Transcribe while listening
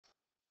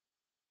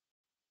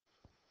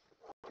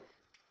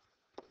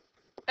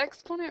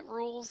exponent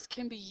rules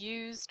can be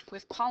used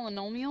with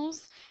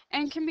polynomials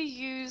and can be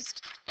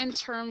used in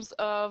terms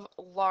of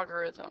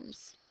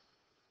logarithms.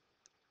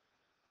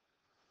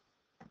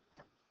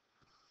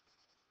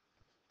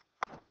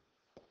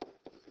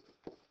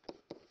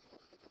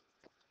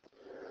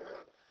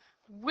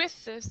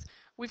 With this,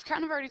 we've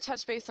kind of already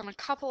touched base on a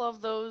couple of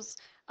those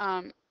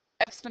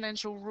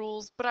exponential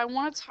rules, but I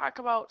want to talk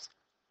about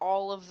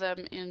all of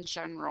them in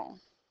general.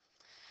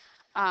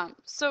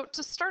 So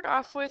to start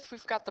off with,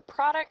 we've got the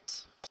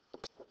product.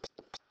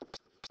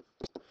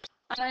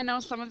 And I know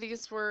some of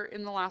these were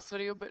in the last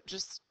video, but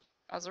just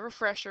as a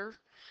refresher,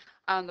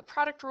 the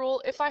product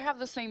rule, if I have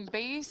the same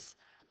base,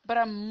 but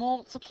I'm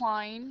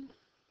multiplying,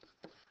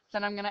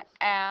 then I'm going to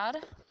add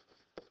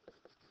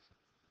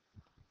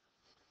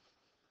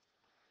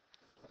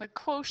the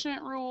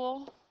quotient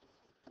rule.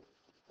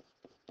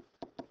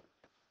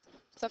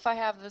 So if I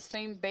have the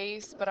same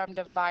base, but I'm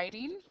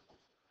dividing,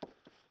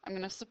 I'm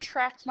going to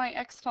subtract my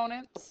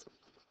exponents.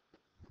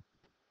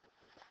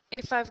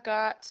 If I've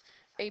got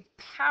a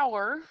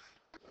power,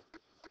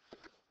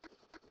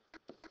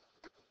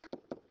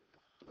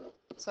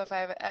 so if I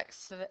have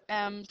x to the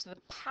m to the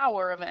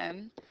power of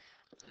n,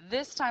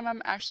 this time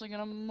I'm actually going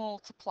to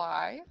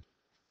multiply.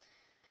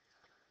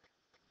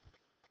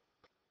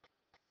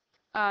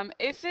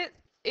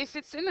 If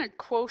it's in a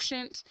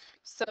quotient,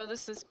 so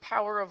this is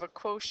power of a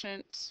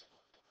quotient,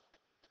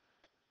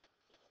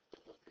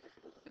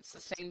 it's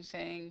the same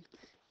thing.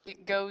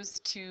 It goes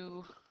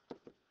to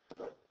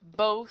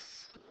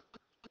both.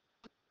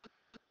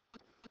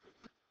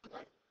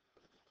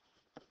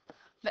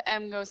 The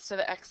m goes to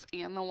the x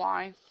and the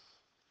y.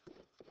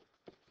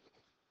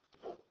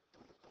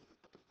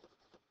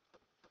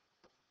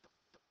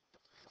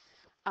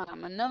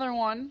 Another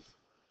one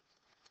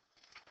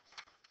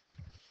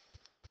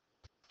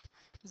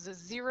is a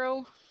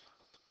 0.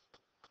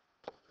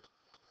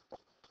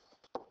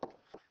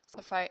 So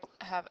if I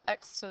have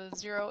x to the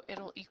 0,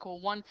 it'll equal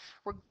 1,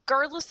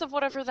 regardless of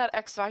whatever that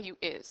x value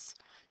is.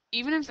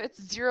 Even if it's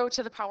 0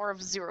 to the power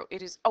of 0,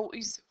 it is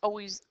always,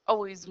 always,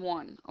 always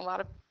 1. A lot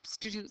of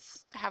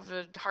students have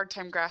a hard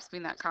time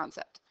grasping that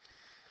concept.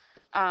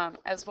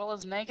 As well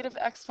as negative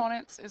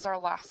exponents is our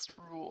last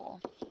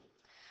rule.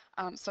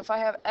 So if I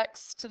have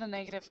x to the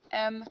negative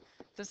m,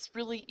 this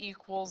really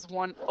equals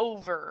 1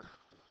 over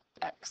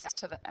x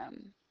to the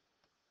m.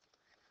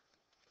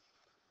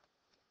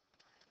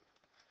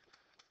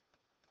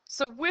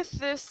 So with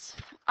this,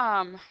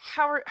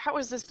 how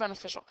is this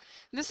beneficial?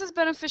 This is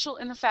beneficial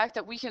in the fact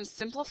that we can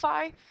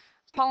simplify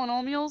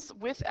polynomials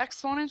with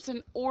exponents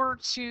in order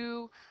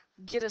to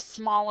get a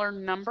smaller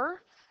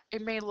number.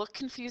 It may look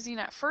confusing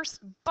at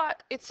first,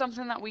 but it's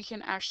something that we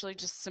can actually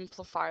just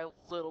simplify a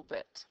little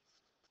bit.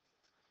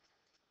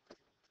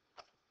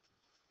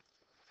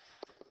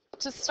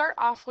 To start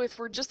off with,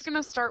 we're just going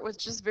to start with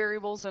just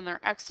variables and their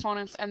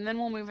exponents, and then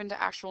we'll move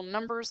into actual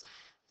numbers.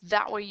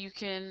 That way you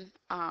can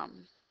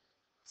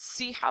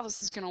see how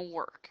this is going to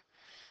work.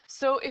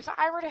 So if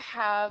I were to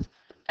have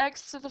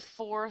x to the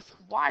 4th,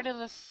 y to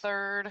the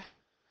 3rd,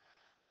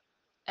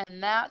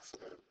 and that's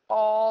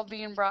all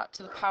being brought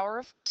to the power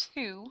of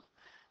 2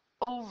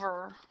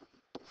 over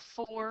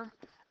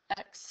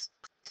 4x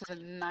to the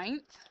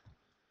 9th,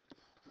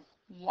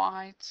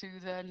 y to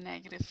the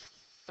negative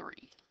 3.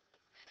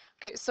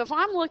 Okay, so if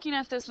I'm looking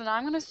at this and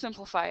I'm going to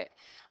simplify it,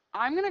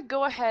 I'm going to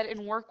go ahead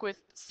and work with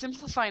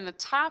simplifying the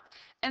top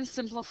and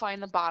simplifying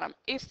the bottom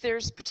if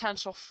there's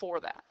potential for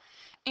that.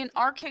 In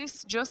our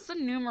case, just the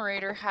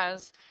numerator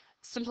has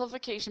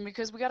simplification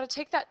because we got to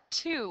take that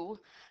 2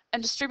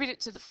 and distribute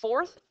it to the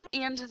 4th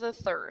and to the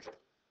 3rd.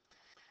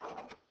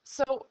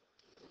 So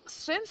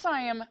since I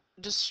am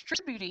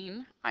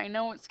distributing, I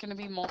know it's going to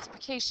be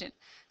multiplication.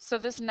 So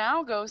this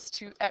now goes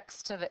to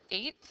x to the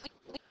 8th,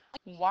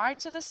 y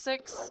to the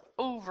 6th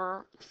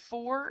over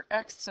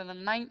 4x to the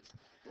 9th,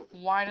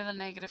 y to the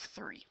negative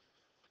 3.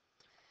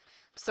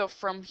 So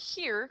from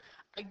here,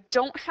 I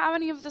don't have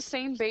any of the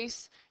same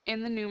base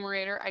in the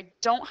numerator. I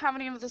don't have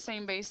any of the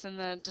same base in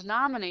the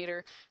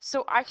denominator.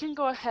 So I can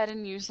go ahead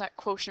and use that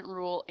quotient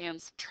rule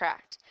and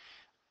subtract.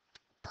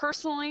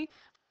 Personally,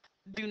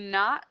 do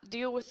not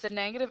deal with the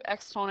negative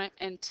exponent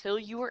until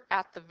you are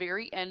at the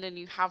very end and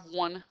you have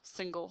one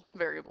single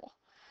variable.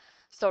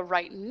 So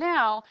right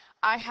now,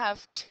 I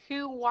have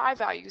 2 y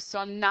values, so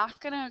I'm not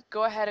going to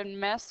go ahead and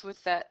mess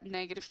with that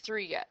negative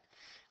 3 yet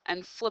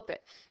and flip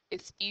it.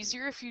 It's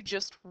easier if you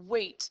just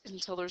wait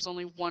until there's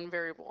only one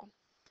variable.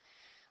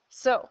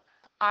 So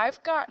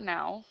I've got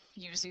now,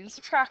 using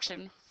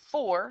subtraction,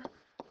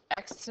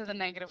 4x to the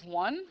negative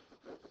 1,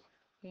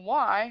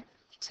 y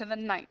to the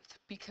 9th,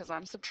 because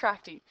I'm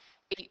subtracting.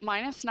 8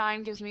 minus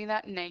 9 gives me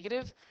that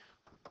negative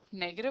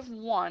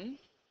 1.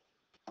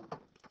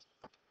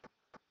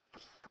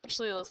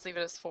 Actually, let's leave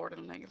it as 4 to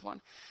the negative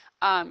 1.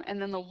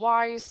 And then the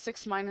y is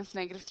 6 minus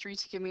negative 3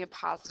 to give me a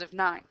positive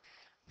 9.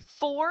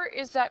 4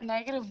 is that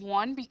negative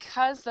 1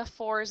 because the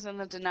 4 is in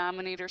the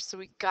denominator, so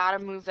we got to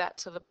move that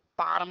to the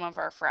bottom of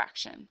our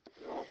fraction.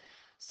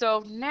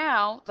 So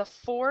now the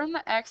 4 and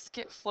the x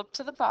get flipped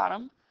to the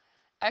bottom,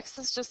 X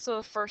is just to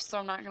the first, so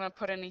I'm not going to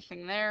put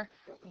anything there.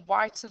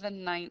 Y to the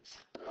 9th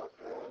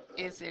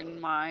is in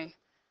my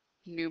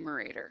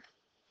numerator.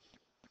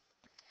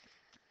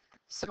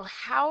 So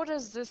how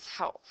does this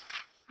help?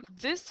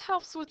 This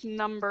helps with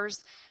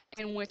numbers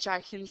in which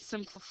I can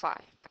simplify.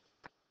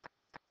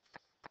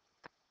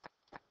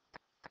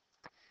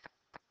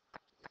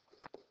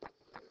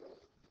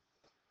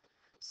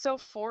 So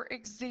for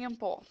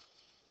example,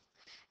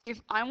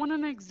 if I want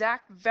an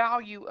exact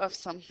value of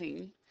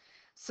something,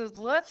 so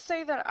let's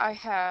say that I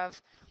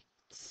have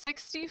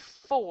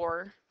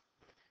 64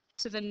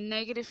 to the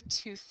negative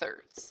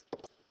 2/3.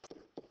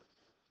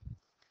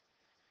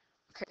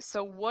 Okay,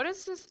 so what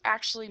does this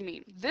actually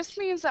mean? This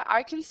means that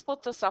I can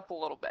split this up a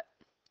little bit.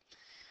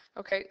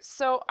 Okay,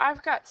 so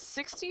I've got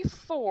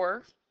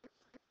 64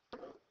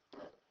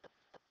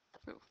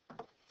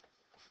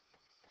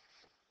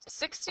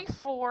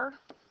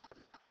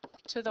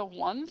 to the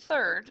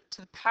 1/3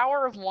 to the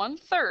power of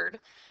 1/3,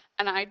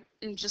 and I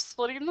am just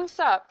splitting this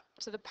up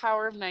to the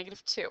power of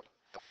negative 2.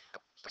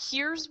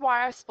 Here's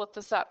why I split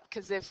this up,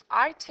 because if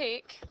I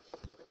take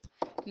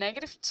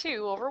negative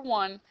 2 over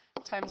 1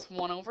 times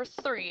 1 over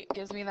 3, it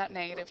gives me that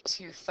negative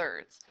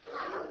 2/3,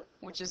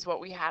 which is what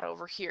we had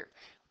over here.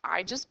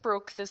 I just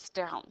broke this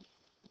down.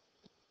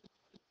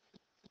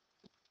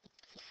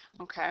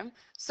 Okay,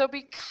 so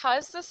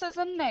because this is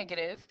a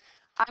negative,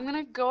 I'm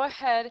going to go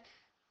ahead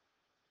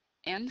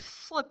and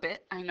flip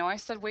it. I know I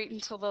said wait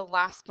until the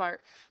last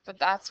part, but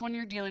that's when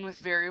you're dealing with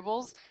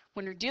variables.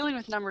 When you're dealing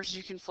with numbers,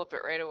 you can flip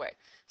it right away.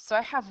 So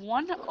I have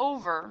 1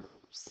 over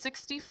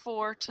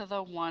 64 to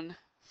the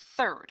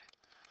 1/3.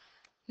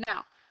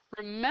 Now,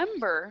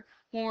 remember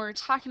when we're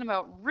talking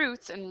about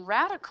roots and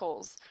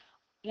radicals,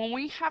 when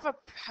we have a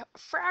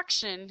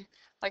fraction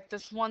like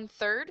this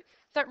 1/3,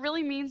 that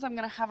really means I'm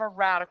going to have a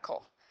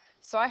radical.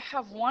 So I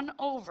have 1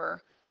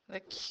 over the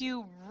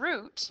cube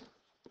root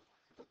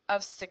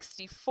of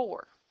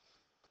 64.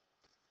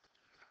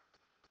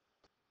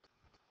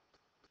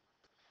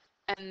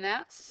 And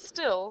that's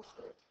still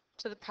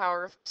to the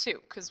power of 2,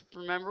 because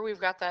remember we've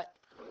got that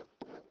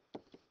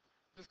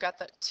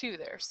 2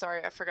 there.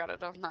 Sorry, I forgot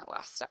it on that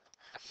last step.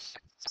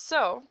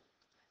 So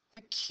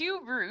the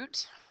cube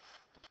root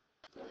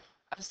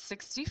of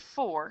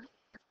 64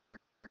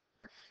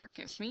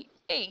 gives me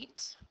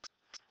 8,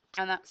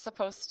 and that's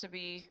supposed to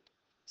be,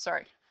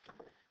 sorry,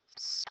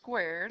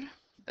 squared,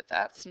 but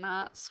that's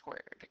not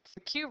squared.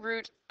 The cube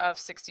root of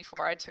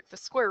 64, I took the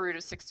square root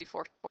of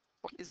 64,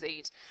 is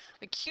 8.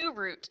 The cube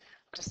root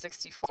of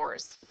 64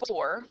 is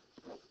 4,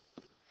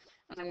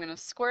 and I'm going to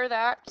square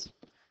that,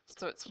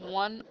 so it's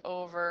 1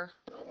 over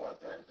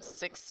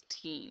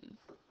 16.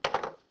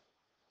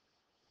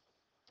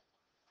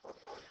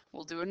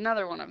 We'll do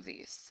another one of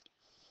these.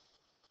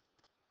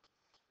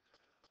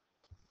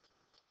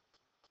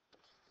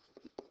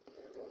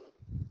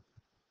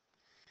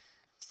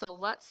 So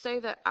let's say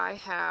that I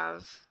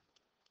have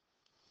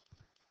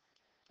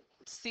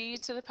c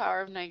to the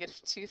power of negative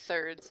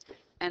 2/3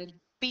 and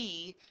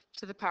b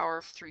to the power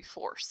of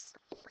 3/4.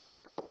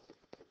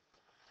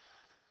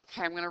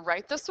 Okay, I'm going to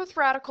write this with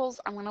radicals.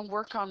 I'm going to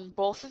work on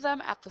both of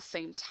them at the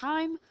same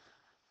time.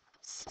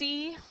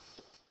 C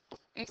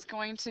is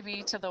going to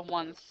be to the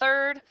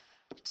 1/3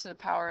 to the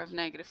power of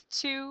negative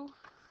 2.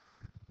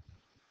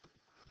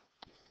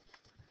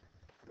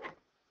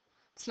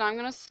 So now I'm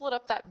going to split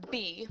up that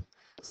b.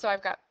 So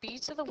I've got b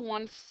to the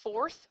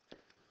 1/4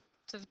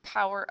 to the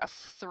power of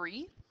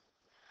 3.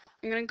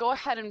 I'm going to go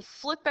ahead and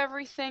flip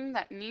everything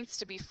that needs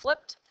to be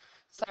flipped.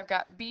 So I've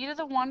got b to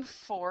the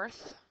 1/4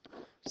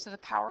 to the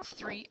power of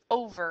 3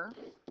 over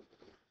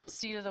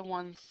c to the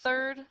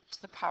 1/3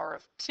 to the power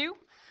of 2.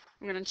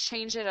 I'm going to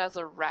change it as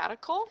a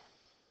radical.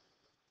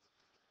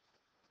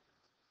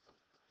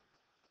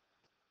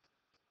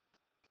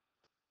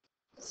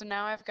 So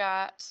now I've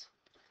got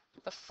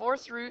the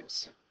 4th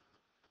root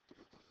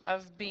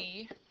of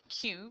b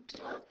cubed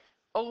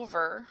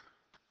over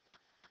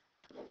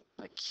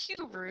the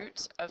cube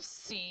root of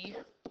c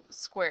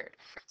squared.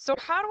 So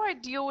how do I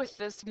deal with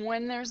this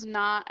when there's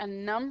not a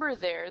number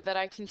there that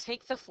I can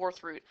take the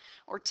 4th root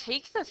or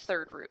take the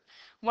 3rd root?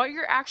 What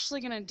you're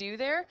actually going to do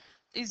there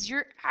is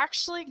you're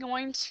actually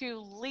going to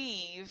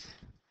leave,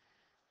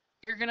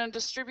 you're going to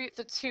distribute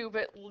the 2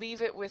 but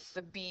leave it with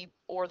the b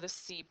or the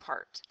c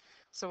part.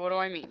 So what do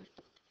I mean?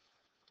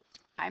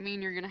 I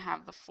mean you're going to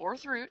have the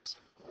 4th root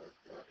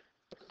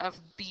of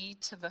b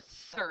to the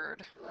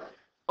 3rd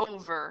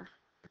over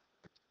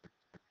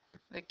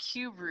the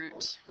cube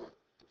root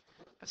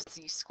of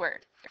c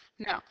squared.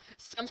 Now,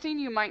 something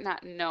you might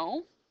not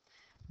know,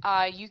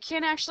 you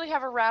can actually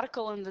have a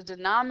radical in the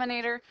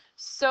denominator,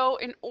 so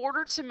in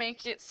order to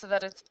make it so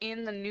that it's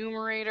in the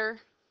numerator,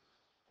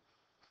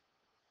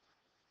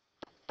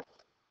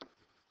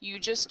 you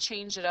just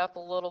change it up a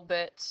little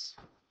bit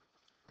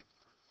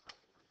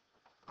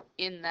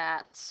in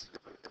that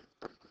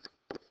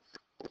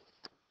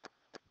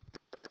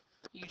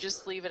you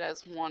just leave it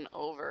as 1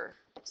 over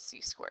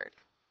c squared.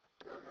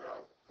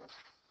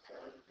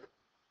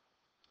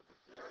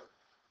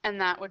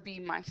 and that would be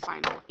my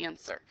final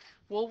answer.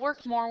 We'll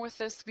work more with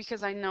this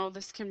because I know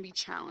this can be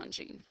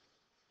challenging.